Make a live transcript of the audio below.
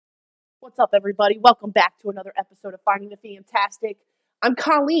What's up, everybody? Welcome back to another episode of Finding the Fantastic. I'm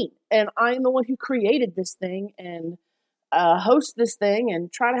Colleen, and I'm the one who created this thing and host this thing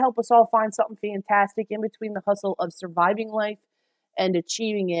and try to help us all find something fantastic in between the hustle of surviving life and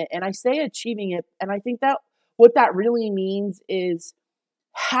achieving it. And I say achieving it, and I think that what that really means is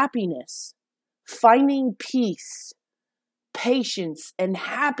happiness, finding peace, patience, and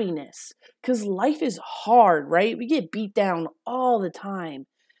happiness. Because life is hard, right? We get beat down all the time.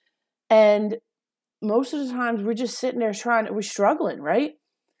 And most of the times we're just sitting there we're struggling, right?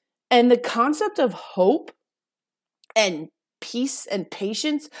 And the concept of hope and peace and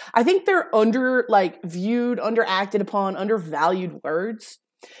patience, I think they're viewed, underacted upon, undervalued words.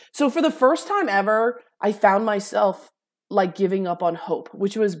 So for the first time ever, I found myself giving up on hope,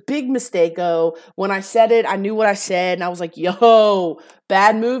 which was big mistake. When I said it, I knew what I said, and I was like, yo,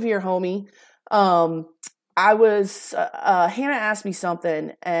 bad move here, homie. Hannah asked me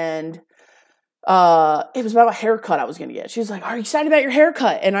something, and it was about a haircut I was going to get. She was like, are you excited about your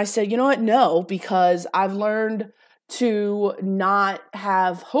haircut? And I said, you know what? No, because I've learned to not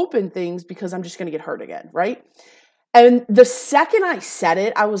have hope in things because I'm just going to get hurt again, right? And the second I said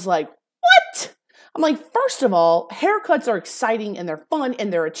it, I was like, what? I'm like, first of all, haircuts are exciting and they're fun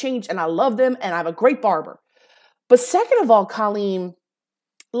and they're a change and I love them and I have a great barber. But second of all, Colleen,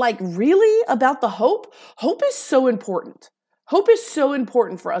 really about the hope? Hope is so important. Hope is so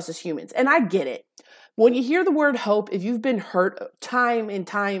important for us as humans. And I get it. When you hear the word hope, if you've been hurt time and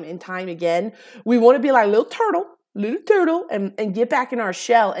time and time again, we want to be like little turtle, and get back in our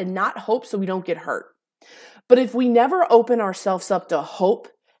shell and not hope so we don't get hurt. But if we never open ourselves up to hope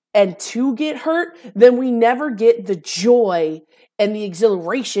and to get hurt, then we never get the joy and the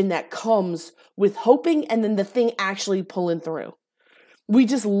exhilaration that comes with hoping and then the thing actually pulling through. We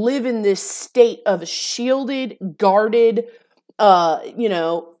just live in this state of shielded, guarded,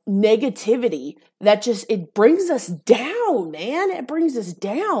 negativity that it brings us down, man. It brings us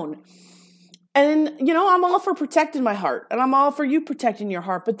down. And, I'm all for protecting my heart and I'm all for you protecting your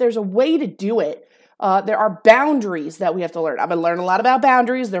heart, but there's a way to do it. There are boundaries that we have to learn. I've been learning a lot about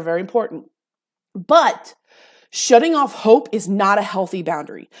boundaries. They're very important. But shutting off hope is not a healthy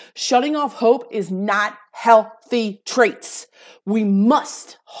boundary. Shutting off hope is not healthy traits. We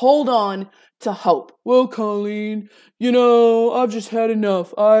must hold on to hope. Well, Colleen, I've just had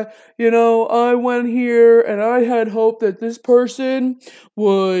enough. I went here and I had hope that this person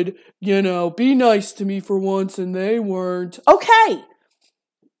would, be nice to me for once and they weren't. Okay.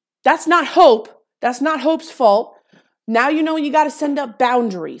 That's not hope. That's not hope's fault. Now you got to send up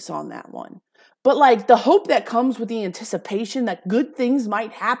boundaries on that one. But the hope that comes with the anticipation that good things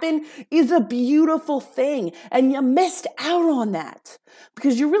might happen is a beautiful thing. And you missed out on that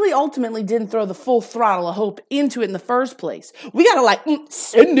because you really ultimately didn't throw the full throttle of hope into it in the first place. We got to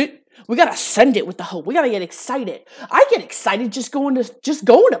send it. We got to send it with the hope. We got to get excited. I get excited just going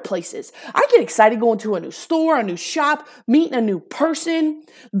to places. I get excited going to a new store, a new shop, meeting a new person.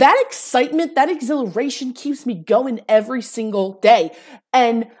 That excitement, that exhilaration keeps me going every single day.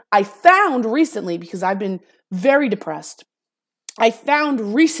 And I found recently, because I've been very depressed, I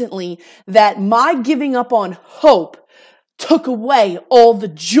found recently that my giving up on hope took away all the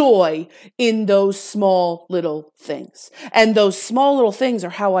joy in those small little things. And those small little things are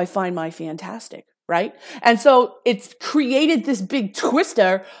how I find my fantastic, right? And so it's created this big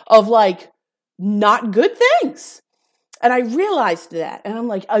twister of not good things. And I realized that. And I'm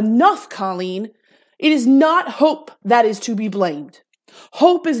like, enough, Colleen. It is not hope that is to be blamed.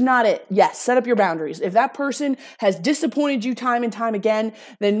 Hope is not it. Yes, set up your boundaries. If that person has disappointed you time and time again,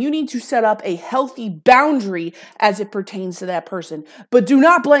 then you need to set up a healthy boundary as it pertains to that person. But do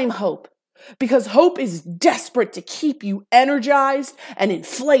not blame hope, because hope is desperate to keep you energized and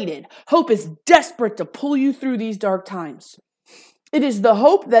inflated. Hope is desperate to pull you through these dark times. It is the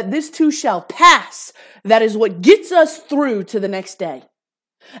hope that this too shall pass that is what gets us through to the next day.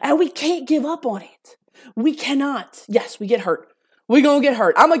 And we can't give up on it. We cannot. Yes, we get hurt. We're going to get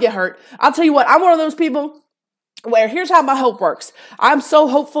hurt. I'm going to get hurt. I'll tell you what, I'm one of those people where here's how my hope works. I'm so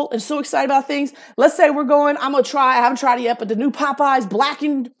hopeful and so excited about things. Let's say I'm going to try, I haven't tried it yet, but the new Popeyes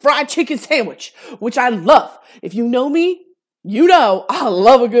blackened fried chicken sandwich, which I love. If you know me, I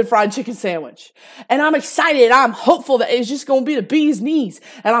love a good fried chicken sandwich. And I'm excited. I'm hopeful that it's just going to be the bee's knees.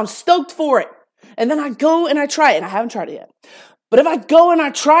 And I'm stoked for it. And then I go and I try it. And I haven't tried it yet. But if I go and I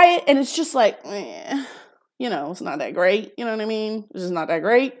try it and it's just it's not that great. You know what I mean? It's just not that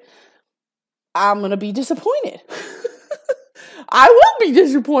great. I'm going to be disappointed. I will be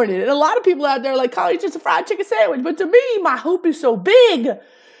disappointed. And a lot of people out there are like, Colleen, it's just a fried chicken sandwich. But to me, my hope is so big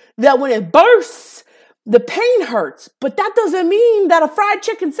that when it bursts, The pain hurts, but that doesn't mean that a fried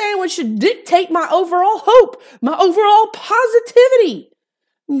chicken sandwich should dictate my overall hope, my overall positivity.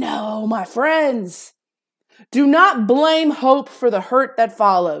 No, my friends. Do not blame hope for the hurt that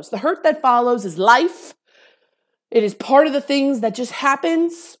follows. The hurt that follows is life. It is part of the things that just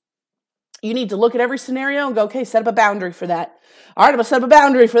happens. You need to look at every scenario and go, okay, set up a boundary for that. All right, I'm going to set up a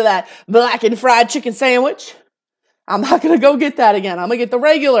boundary for that blackened fried chicken sandwich. I'm not going to go get that again. I'm going to get the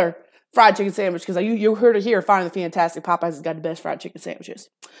regular fried chicken sandwich because you heard it here. Finally, fantastic. Popeyes has got the best fried chicken sandwiches.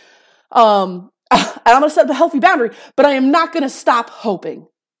 And I'm going to set up a healthy boundary, but I am not going to stop hoping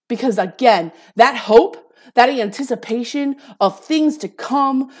because, again, that hope, that anticipation of things to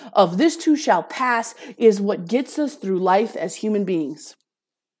come, of this too shall pass, is what gets us through life as human beings.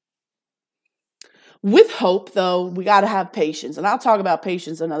 With hope, though, we got to have patience. And I'll talk about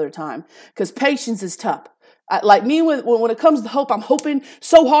patience another time because patience is tough. Like me, when it comes to hope, I'm hoping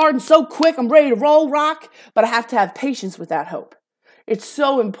so hard and so quick. I'm ready to roll rock, but I have to have patience with that hope. It's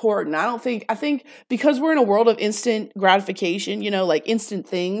so important. I think because we're in a world of instant gratification, like instant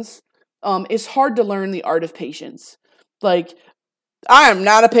things, it's hard to learn the art of patience. Like, I am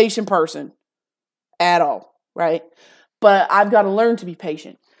not a patient person at all, right? But I've got to learn to be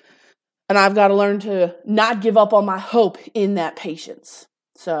patient. And I've got to learn to not give up on my hope in that patience.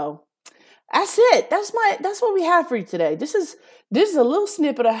 So that's it. That's what we have for you today. This is a little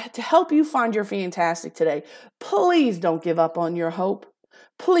snippet to help you find your fantastic today. Please don't give up on your hope.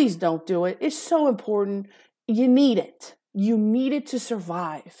 Please don't do it. It's so important. You need it. You need it to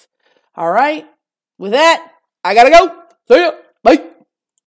survive. All right. With that, I gotta go. See ya. Bye.